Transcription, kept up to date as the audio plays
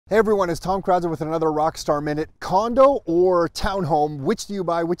Hey everyone, it's Tom Crowder with another Rockstar Minute. Condo or townhome, which do you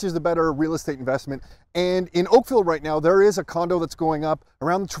buy? Which is the better real estate investment? And in Oakville right now, there is a condo that's going up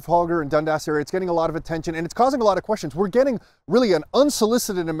around the Trafalgar and Dundas area. It's getting a lot of attention and it's causing a lot of questions. We're getting really an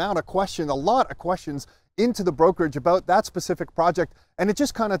unsolicited amount of questions, a lot of questions into the brokerage about that specific project. And it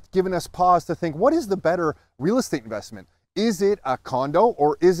just kind of given us pause to think, what is the better real estate investment? Is it a condo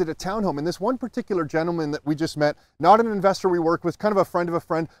or is it a townhome? And this one particular gentleman that we just met, not an investor we work with, kind of a friend of a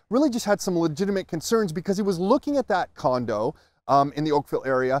friend, really just had some legitimate concerns because he was looking at that condo in the Oakville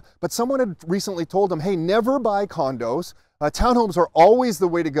area, but someone had recently told him, hey, never buy condos. Townhomes are always the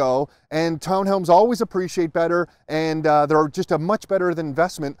way to go, and townhomes always appreciate better, and they're just a much better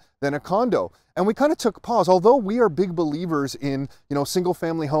investment than a condo. And we kind of took pause. Although we are big believers in, single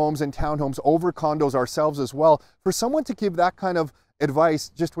family homes and townhomes over condos ourselves as well, for someone to give that kind of advice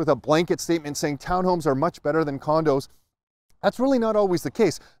just with a blanket statement saying townhomes are much better than condos, that's really not always the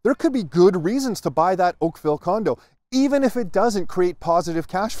case. There could be good reasons to buy that Oakville condo, even if it doesn't create positive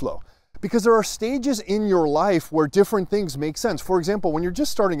cash flow. Because there are stages in your life where different things make sense. For example, when you're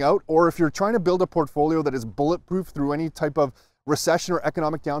just starting out, or if you're trying to build a portfolio that is bulletproof through any type of recession or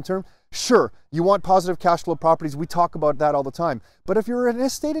economic downturn, sure, you want positive cash flow properties. We talk about that all the time. But if you're in a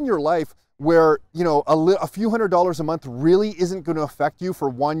state in your life where, a few $100s a month really isn't going to affect you for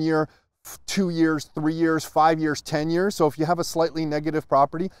 1 year, 2 years, 3 years, 5 years, 10 years. So if you have a slightly negative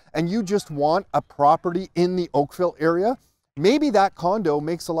property and you just want a property in the Oakville area, maybe that condo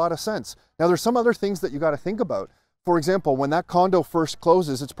makes a lot of sense. Now, there's some other things that you got to think about. For example, when that condo first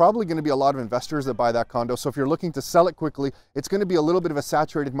closes, it's probably going to be a lot of investors that buy that condo. So if you're looking to sell it quickly, it's going to be a little bit of a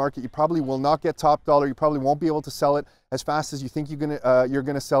saturated market. You probably will not get top dollar. You probably won't be able to sell it as fast as you think you're going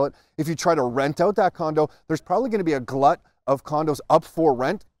to sell it. If you try to rent out that condo, there's probably going to be a glut of condos up for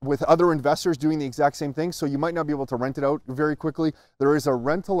rent with other investors doing the exact same thing. So you might not be able to rent it out very quickly. There is a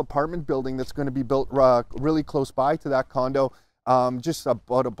rental apartment building that's going to be built really close by to that condo, just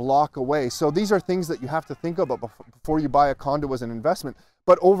about a block away. So these are things that you have to think about before you buy a condo as an investment.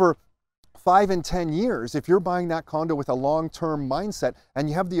 But over 5 and 10 years, if you're buying that condo with a long-term mindset and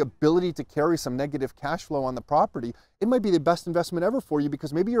you have the ability to carry some negative cash flow on the property, it might be the best investment ever for you,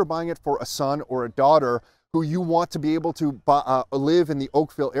 because maybe you're buying it for a son or a daughter who you want to be able to live in the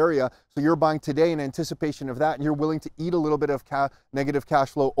Oakville area. So you're buying today in anticipation of that, and you're willing to eat a little bit of negative cash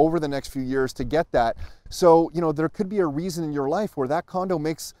flow over the next few years to get that. So, there could be a reason in your life where that condo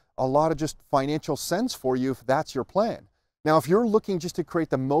makes a lot of just financial sense for you if that's your plan. Now, if you're looking just to create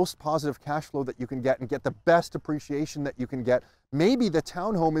the most positive cash flow that you can get and get the best appreciation that you can get, maybe the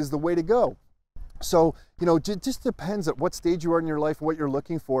townhome is the way to go. So, it just depends at what stage you are in your life, what you're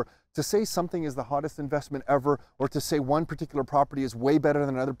looking for. To say something is the hottest investment ever, or to say one particular property is way better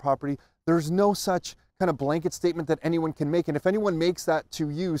than another property, there's no such kind of blanket statement that anyone can make. And if anyone makes that to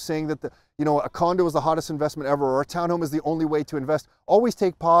you, saying that a condo is the hottest investment ever, or a townhome is the only way to invest, always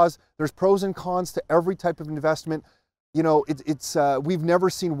take pause. There's pros and cons to every type of investment. We've never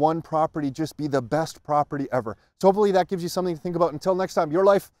seen one property just be the best property ever. So hopefully that gives you something to think about. Until next time, your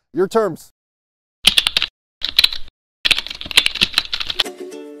life, your terms.